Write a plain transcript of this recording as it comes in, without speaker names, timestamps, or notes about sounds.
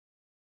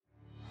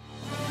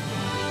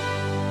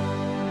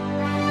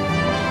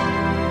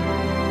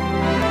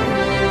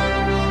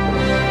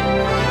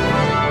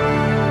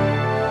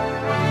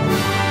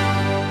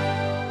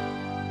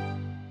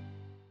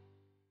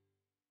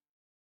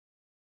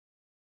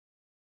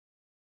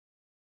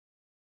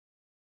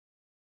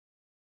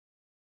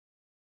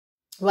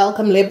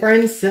Welcome,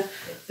 Librans.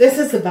 This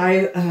is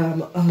about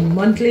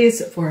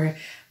monthlies for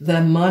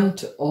the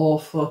month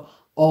of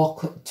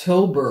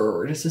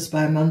October. This is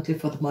bi-monthly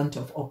for the month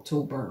of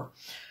October.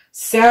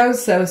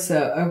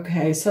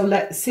 Okay, so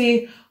let's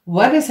see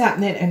what is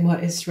happening and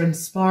what is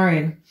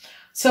transpiring.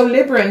 So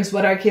Librans,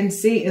 what I can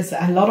see is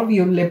a lot of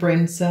you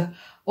Librans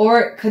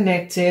are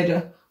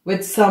connected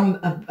with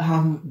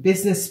some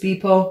business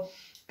people.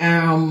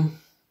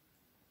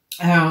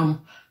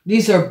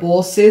 These are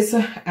bosses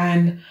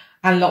and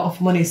a lot of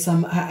money,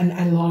 and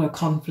a lot of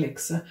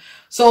conflicts.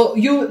 So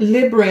you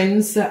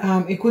Librans,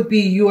 it could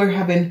be you are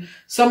having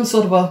some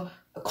sort of a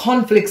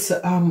conflicts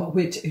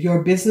with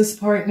your business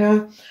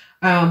partner,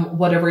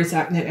 whatever is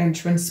happening and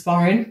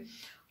transpiring.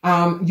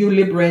 You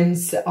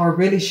Librans are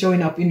really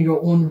showing up in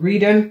your own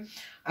reading,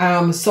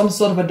 some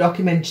sort of a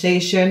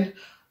documentation.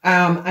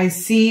 I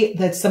see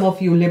that some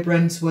of you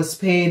Librans was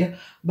paid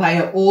by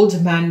an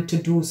old man to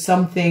do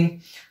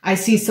something. I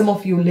see some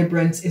of you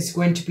Librans is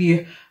going to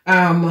be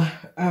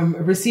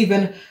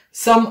receiving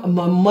some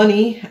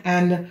money,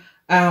 and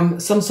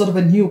some sort of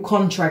a new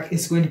contract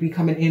is going to be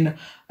coming in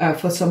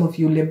for some of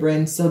you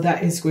Librans. So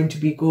that is going to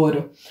be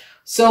good.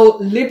 So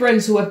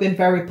Librans who have been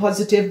very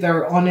positive,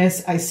 very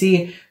honest, I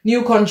see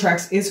new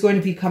contracts is going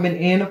to be coming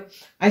in.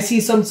 I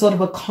see some sort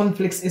of a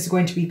conflicts is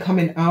going to be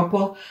coming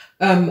up.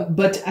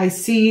 But I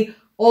see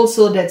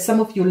also that some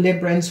of you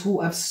Librans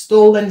who have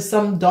stolen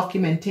some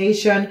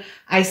documentation,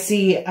 I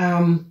see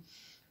some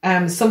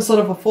sort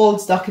of a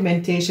false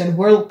documentation,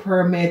 work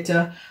permit,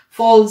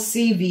 false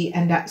CV,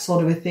 and that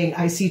sort of a thing.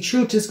 I see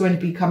truth is going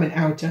to be coming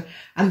out,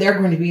 and they're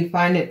going to be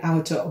finding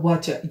out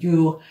what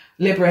you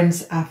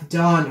Librans have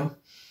done.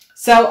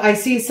 So I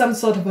see some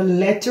sort of a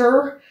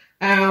letter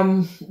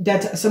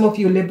that some of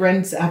you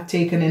Librans have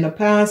taken in the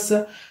past,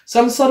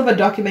 some sort of a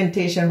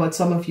documentation what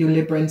some of you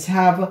Librans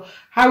have,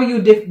 how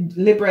you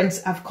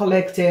Librans have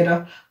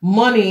collected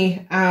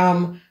money.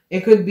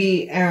 It could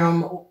be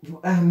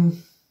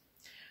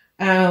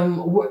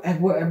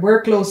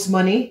work close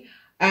money.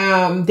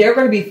 They're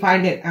going to be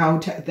finding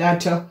out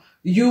that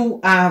you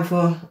have,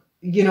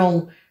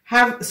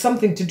 have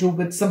something to do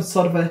with some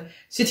sort of a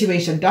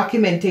situation,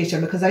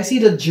 documentation, because I see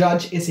the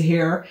judge is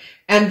here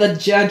and the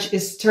judge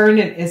is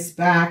turning his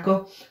back.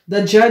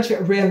 The judge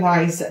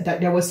realized that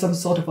there was some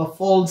sort of a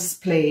false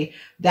play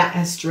that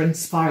has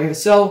transpired.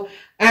 So,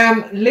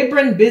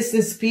 Libran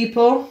business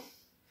people,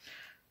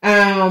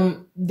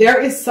 there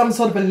is some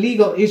sort of a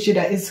legal issue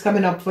that is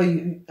coming up for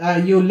you,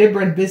 you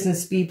Libran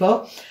business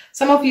people.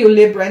 Some of you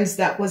Librans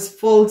that was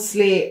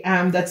falsely,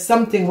 that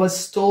something was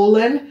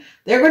stolen.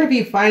 They're going to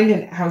be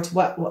finding out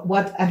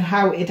what and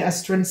how it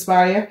has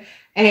transpired.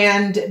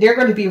 And they're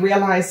going to be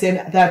realizing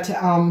that,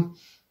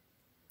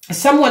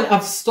 someone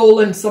have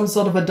stolen some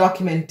sort of a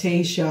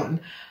documentation.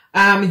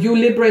 You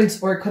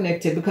Librans are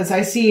connected because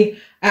I see,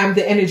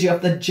 the energy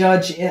of the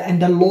judge and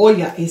the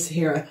lawyer is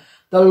here.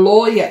 The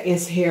lawyer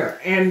is here,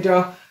 and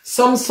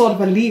some sort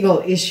of a legal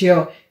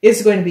issue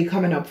is going to be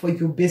coming up for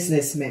you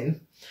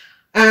businessmen.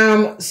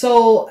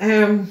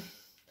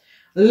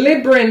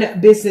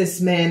 Libran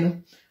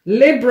businessmen,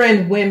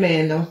 Libran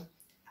women,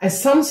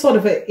 some sort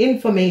of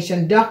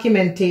information,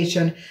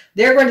 documentation,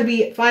 they're going to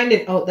be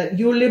finding out that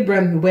you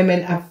Libran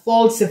women have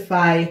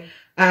falsified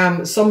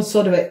some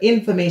sort of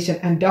information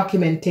and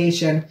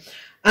documentation.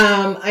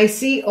 I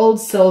see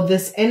also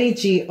this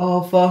energy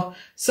of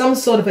some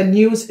sort of a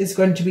news is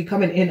going to be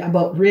coming in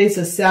about raise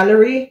a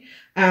salary.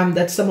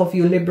 That some of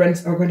you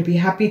Librans are going to be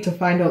happy to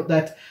find out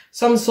that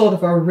some sort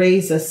of a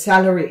raise a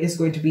salary is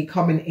going to be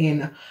coming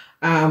in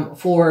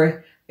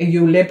for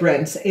you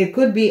Librans. It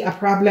could be a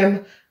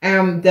problem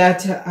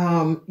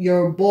that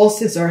your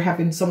bosses are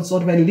having some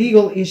sort of a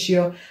legal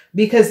issue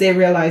because they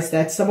realize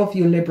that some of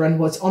you Libran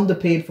was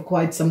underpaid for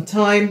quite some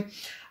time.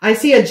 I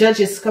see a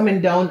judge is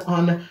coming down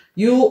on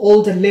you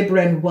old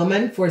Libran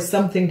woman for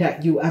something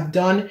that you have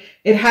done.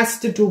 It has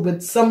to do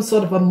with some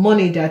sort of a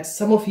money that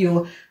some of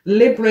you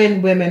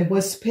Libran women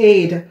was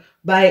paid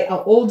by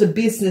an old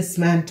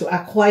businessman to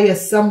acquire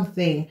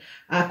something,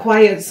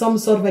 acquire some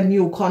sort of a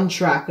new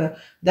contract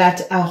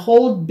that a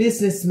whole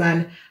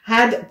businessman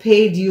had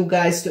paid you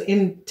guys to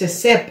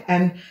intercept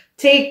and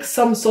take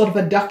some sort of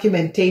a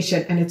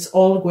documentation, and it's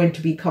all going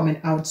to be coming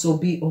out. So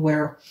be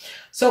aware.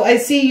 So I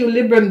see you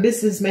Libran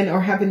businessmen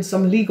are having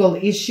some legal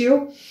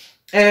issue.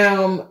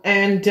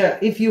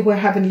 If you were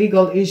having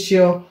legal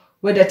issue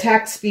with a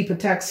tax people,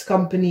 tax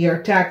company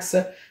or tax,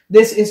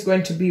 this is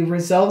going to be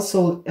resolved.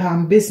 So,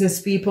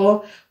 business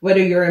people,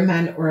 whether you're a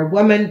man or a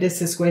woman,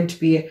 this is going to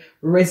be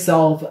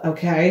resolved.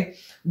 Okay.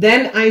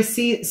 Then I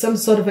see some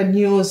sort of a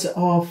news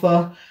of,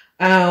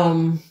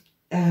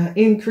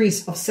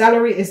 increase of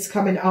salary is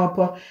coming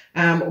up,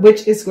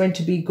 which is going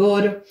to be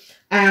good.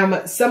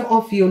 Some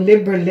of you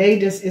Libra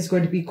ladies is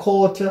going to be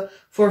caught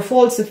for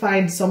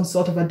falsifying some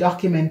sort of a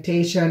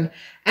documentation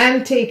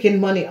and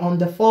taking money on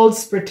the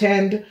false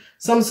pretend,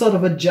 some sort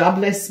of a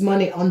jobless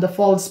money on the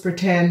false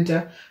pretend.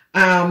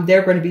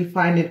 They're going to be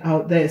finding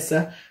out this.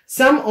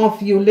 Some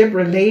of you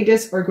Libra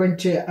ladies are going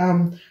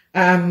to,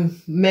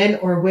 men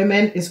or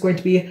women is going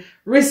to be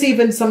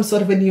receiving some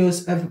sort of a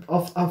news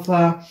of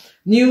a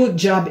new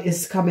job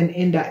is coming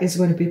in that is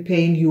going to be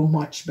paying you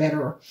much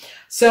better.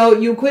 So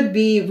you could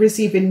be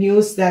receiving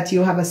news that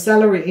you have a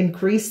salary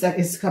increase that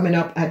is coming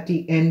up at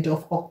the end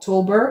of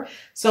October.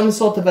 Some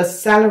sort of a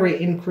salary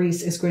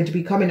increase is going to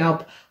be coming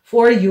up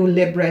for you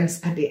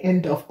Librans at the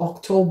end of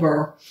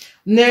October.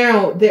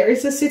 Now, there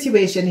is a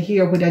situation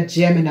here with a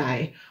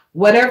Gemini.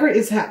 Whatever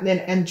is happening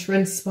and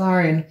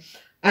transpiring,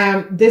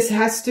 this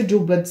has to do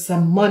with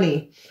some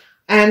money.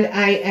 And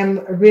I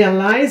am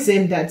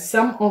realizing that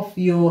some of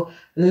you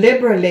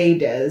Libra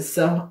ladies,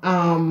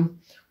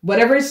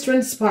 whatever is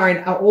transpiring,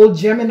 our old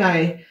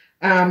Gemini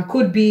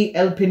could be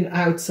helping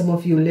out some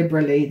of you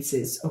Libra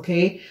ladies,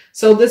 okay?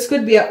 So this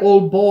could be an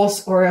old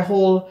boss or a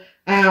whole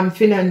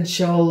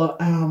financial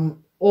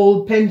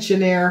old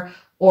pensioner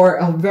or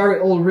a very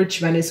old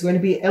rich man is going to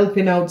be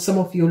helping out some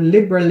of you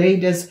Libra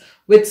ladies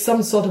with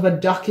some sort of a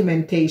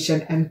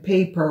documentation and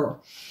paper.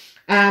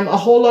 A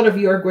whole lot of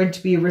you are going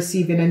to be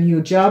receiving a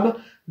new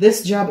job.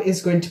 This job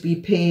is going to be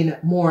paying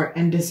more,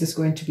 and this is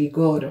going to be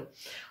good.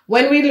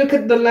 When we look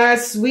at the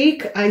last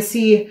week, I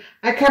see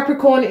a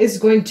Capricorn is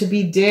going to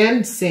be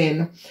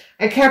dancing.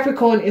 A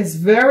Capricorn is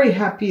very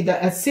happy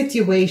that a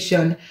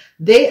situation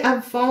they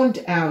have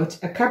found out,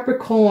 a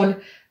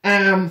Capricorn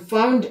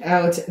found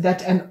out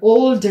that an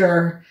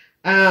older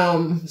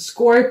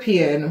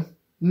Scorpion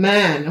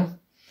man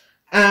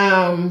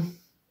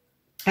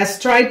has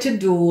tried to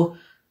do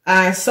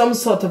some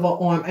sort of a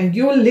harm, and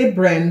you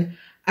Libran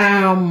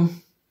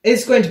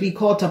is going to be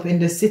caught up in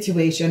this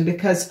situation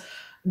because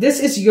this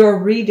is your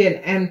reading.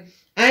 And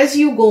as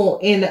you go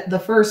in the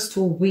first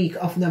 2 weeks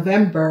of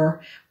November,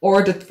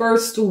 or the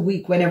first 2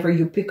 weeks whenever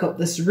you pick up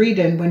this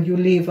reading, when you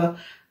leave the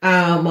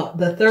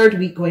 3rd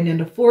week going in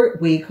the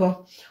 4th week,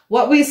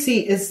 what we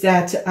see is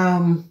that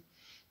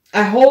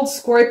a whole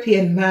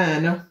Scorpion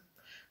man,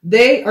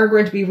 they are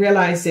going to be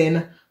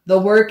realizing the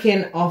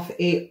working of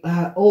a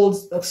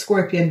old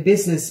Scorpion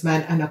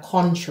businessman and a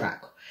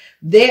contract.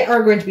 They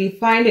are going to be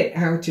finding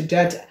out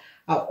that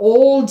an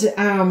old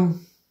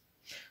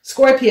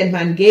Scorpion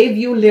man gave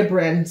you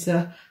Librans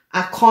a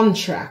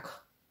contract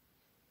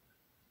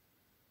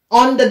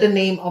under the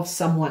name of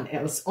someone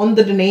else,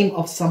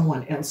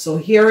 So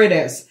here it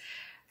is.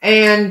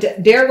 And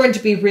they're going to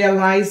be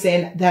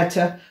realizing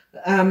that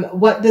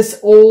what this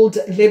old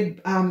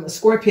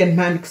Scorpion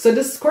man, so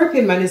this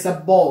Scorpion man is a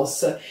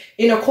boss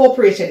in a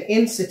corporation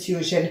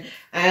institution,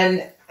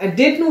 and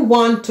didn't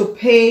want to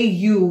pay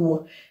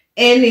you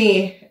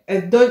any,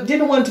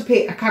 didn't want to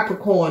pay a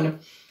Capricorn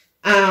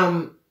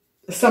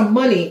some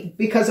money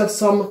because of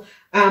some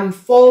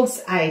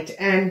false act,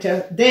 and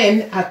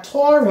then a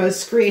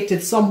Taurus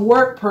created some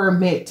work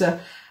permit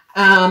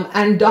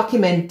and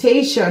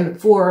documentation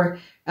for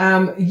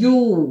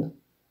you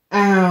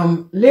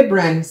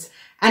Librans,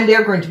 and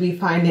they're going to be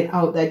finding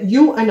out that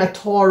you and a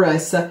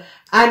Taurus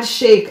had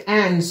shake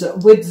hands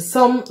with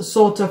some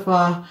sort of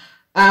a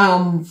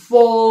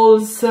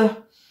false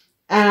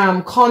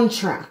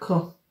contract.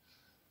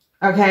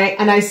 Okay,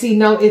 and I see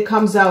now it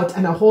comes out,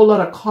 and a whole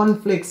lot of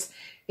conflicts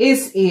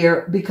is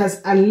here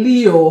because a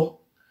Leo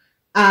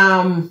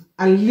found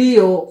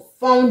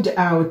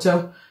out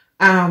that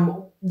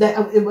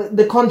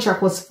the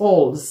contract was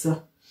false.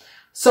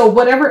 So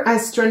whatever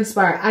has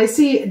transpired, I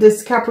see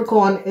this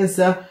Capricorn is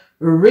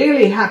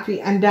really happy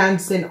and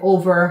dancing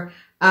over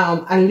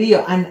a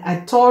Leo and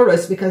a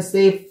Taurus, because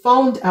they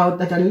found out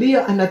that a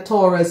Leo and a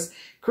Taurus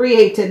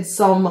created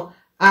some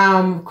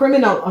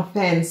criminal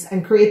offense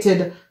and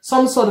created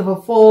some sort of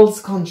a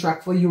false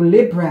contract for you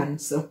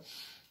Librans.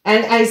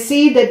 And I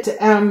see that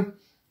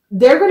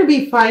they're going to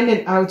be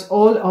finding out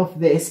all of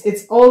this.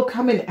 It's all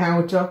coming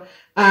out,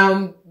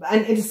 and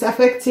it's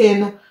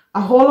affecting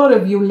a whole lot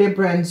of you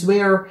Librans,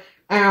 where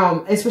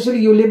especially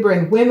you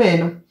Libran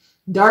women,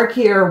 dark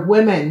hair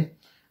women,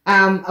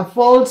 a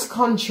false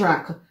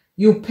contract.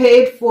 You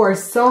paid for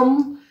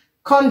some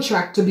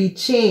contract to be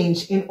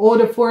changed in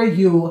order for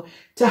you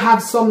to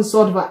have some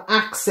sort of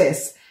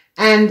access,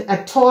 and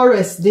a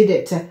Taurus did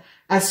it.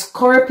 A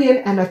Scorpion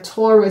and a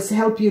Taurus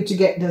help you to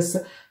get this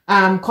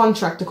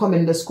contract to come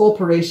in this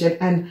corporation.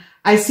 And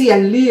I see a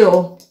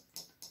Leo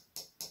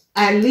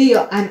and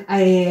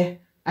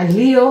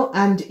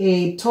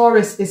a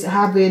Taurus is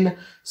having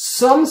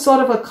some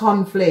sort of a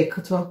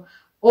conflict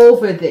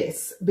over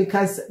this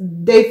because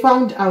they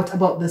found out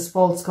about this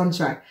false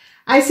contract.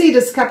 I see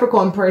this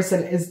Capricorn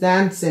person is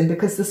dancing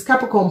because this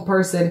Capricorn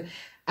person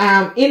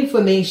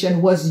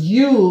information was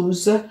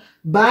used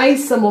by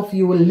some of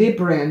you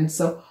Librans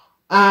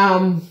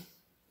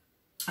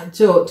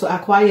to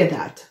acquire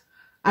that.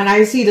 And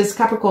I see this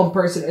Capricorn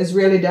person is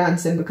really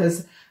dancing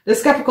because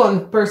this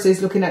Capricorn person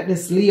is looking at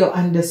this Leo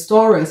and this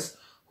Taurus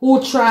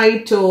who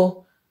tried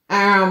to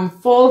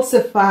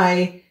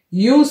falsify,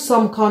 use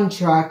some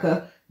contract,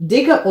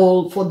 dig a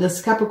hole for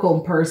this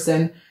Capricorn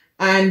person.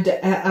 And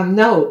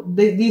now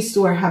these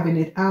two are having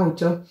it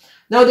out.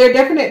 Now they're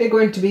definitely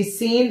going to be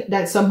seeing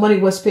that some money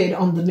was paid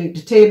underneath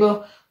the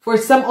table for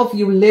some of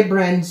you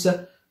Librans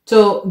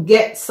to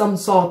get some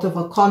sort of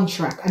a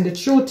contract. And the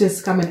truth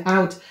is coming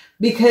out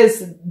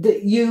because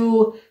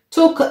you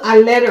took a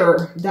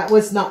letter that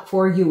was not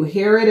for you.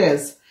 Here it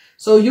is.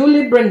 So you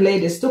Libran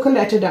ladies took a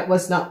letter that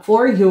was not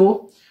for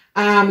you.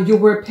 You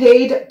were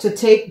paid to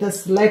take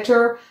this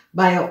letter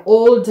by an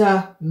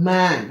older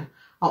man.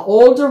 An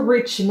older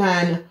rich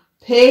man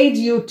paid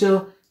you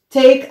to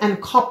take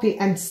and copy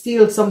and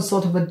steal some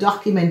sort of a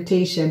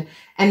documentation.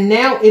 And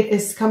now it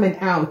is coming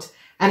out.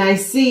 And I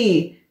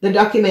see the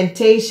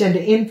documentation,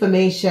 the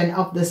information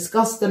of this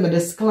customer,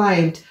 this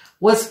client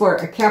was for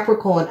a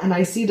Capricorn. And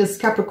I see this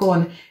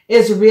Capricorn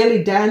is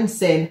really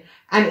dancing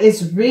and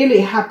is really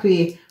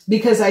happy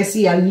because I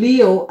see a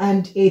Leo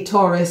and a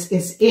Taurus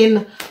is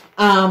in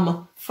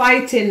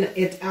fighting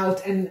it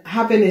out and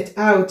having it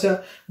out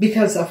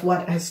because of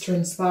what has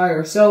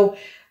transpired. So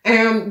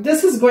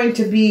this is going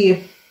to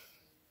be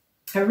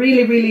a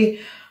really, really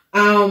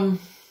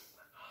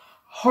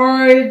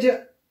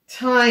hard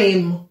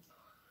time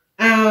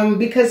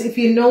because if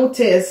you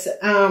notice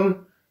a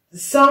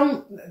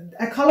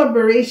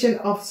collaboration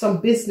of some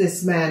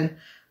businessmen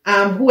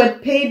who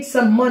had paid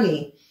some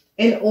money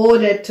in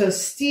order to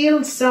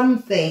steal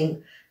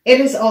something. It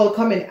is all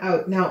coming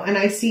out now, and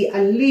I see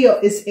a Leo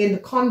is in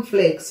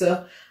conflicts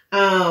with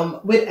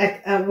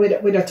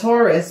a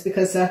Taurus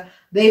because a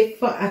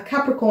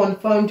Capricorn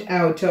found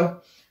out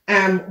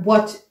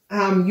what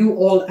you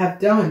all have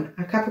done.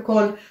 A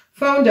Capricorn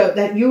found out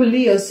that you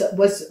Leos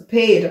was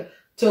paid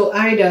to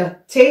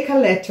either take a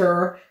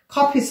letter,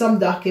 copy some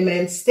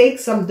documents, take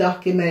some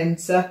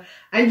documents,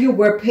 and you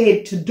were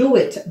paid to do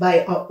it by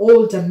an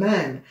older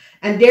man.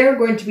 And they're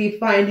going to be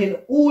finding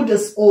who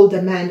this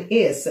older man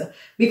is,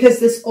 because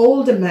this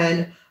older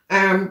man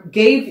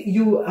gave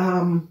you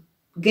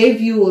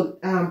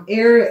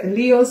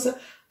Leos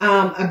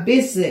a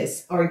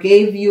business or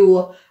gave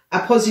you a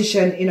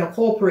position in a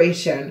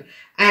corporation,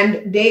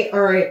 and they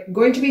are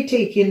going to be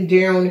taking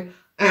down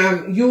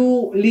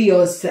you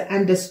Leos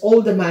and this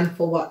older man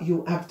for what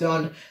you have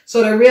done.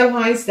 So they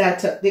realize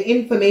that the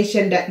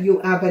information that you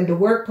have and the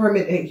work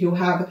permit that you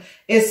have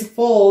is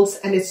false,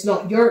 and it's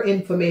not your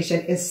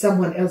information, it's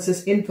someone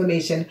else's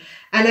information.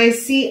 And I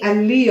see a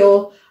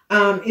Leo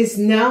is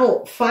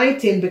now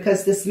fighting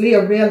because this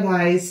Leo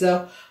realized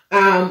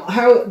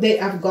how they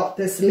have got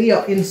this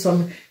Leo in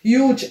some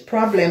huge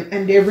problem,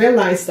 and they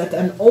realize that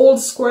an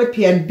old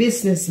Scorpion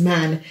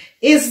businessman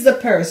is the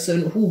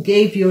person who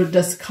gave you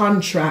this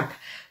contract.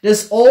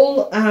 This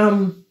old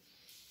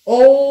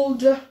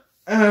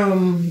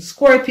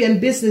Scorpion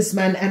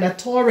businessman and a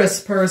Taurus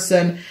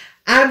person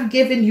have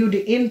given you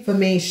the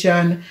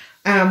information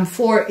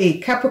for a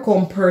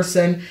Capricorn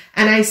person,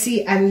 and I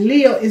see a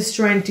Leo is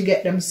trying to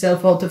get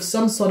themselves out of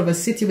some sort of a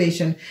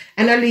situation,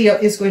 and a Leo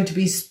is going to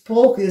be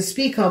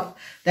speak up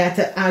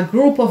that a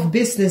group of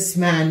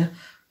businessmen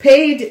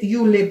paid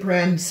you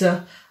Librans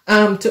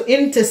to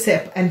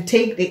intercept and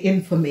take the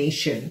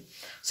information.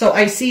 So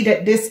I see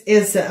that this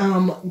is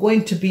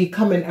going to be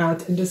coming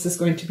out, and this is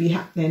going to be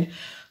happening.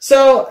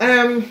 So,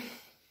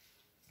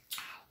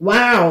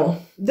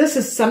 wow, this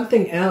is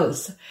something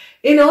else.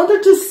 In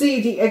order to see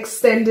the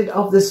extended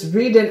of this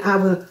reading, I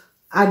will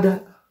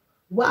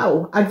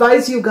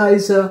advise you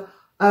guys to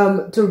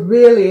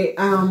really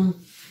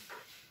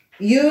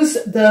use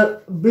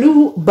the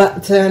blue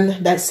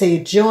button that say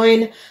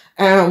join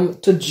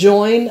to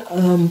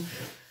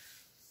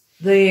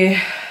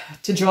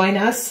join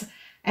us.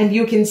 And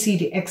you can see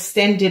the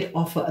extended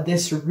of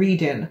this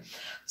reading.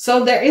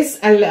 So there is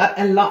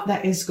a lot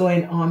that is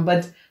going on,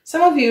 but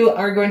some of you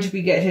are going to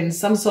be getting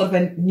some sort of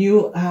a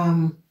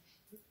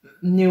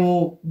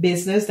new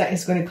business that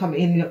is going to come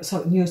in, not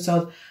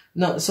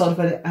sort of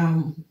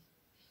a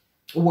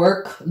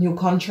work, new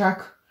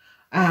contract,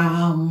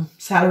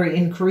 salary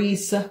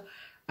increase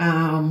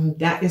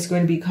that is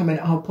going to be coming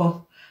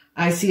up.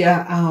 I see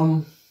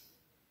they're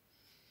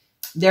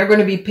going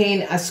to be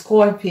paying a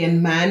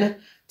Scorpion man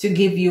to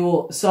give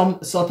you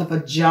some sort of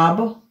a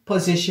job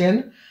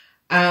position.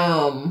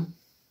 And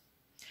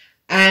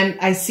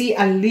I see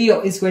a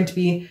Leo is going to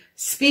be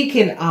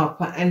speaking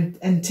up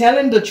and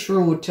telling the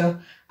truth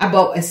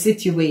about a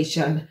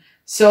situation.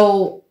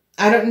 So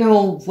I don't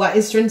know what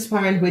is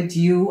transpiring with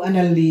you and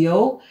a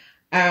Leo,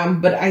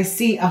 but I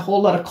see a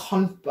whole lot of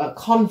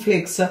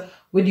conflicts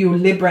with you,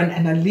 Libran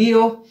and a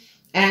Leo.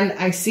 And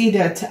I see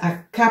that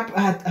a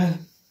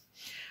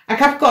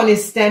Capricorn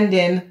is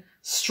standing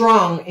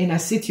strong in a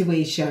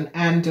situation,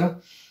 and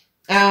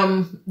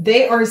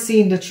they are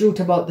seeing the truth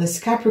about this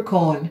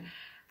Capricorn,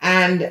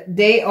 and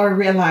they are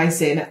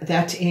realizing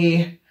that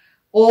a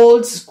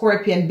old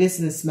Scorpion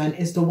businessman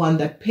is the one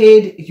that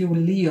paid you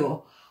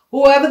Leo.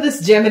 Whoever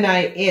this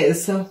Gemini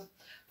is,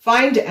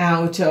 find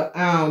out,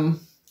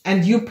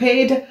 and you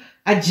paid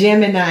a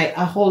Gemini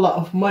a whole lot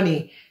of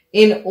money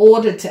in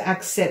order to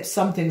accept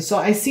something. So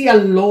I see a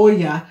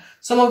lawyer.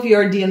 Some of you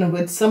are dealing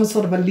with some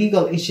sort of a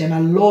legal issue, and a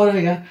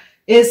lawyer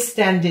is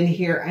standing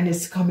here and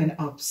is coming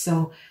up.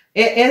 So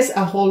it is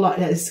a whole lot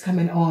that is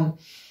coming on.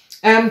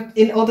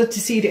 In order to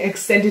see the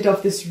extended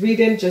of this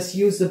reading, just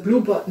use the blue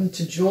button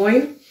to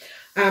join.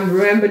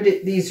 Remember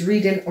that these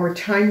readings are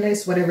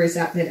timeless. Whatever is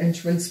happening and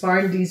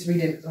transpiring, these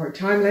readings are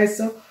timeless.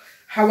 So,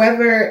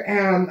 however,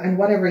 and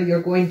whatever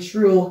you're going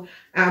through,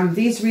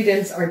 these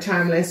readings are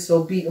timeless.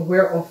 So be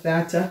aware of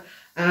that.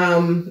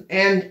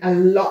 And a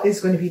lot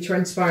is going to be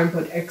transpiring,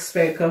 but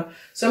expect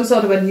some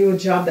sort of a new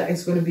job that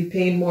is going to be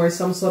paying more,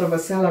 some sort of a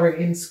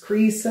salary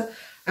increase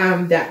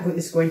that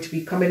is going to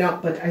be coming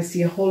up. But I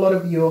see a whole lot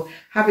of you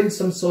having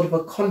some sort of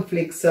a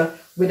conflict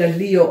with a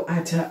Leo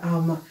at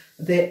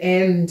the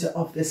end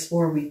of this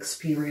 4 weeks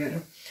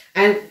period.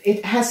 And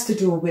it has to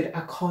do with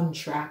a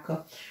contract.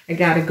 I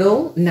gotta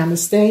go.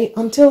 Namaste.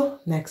 Until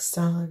next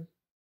time.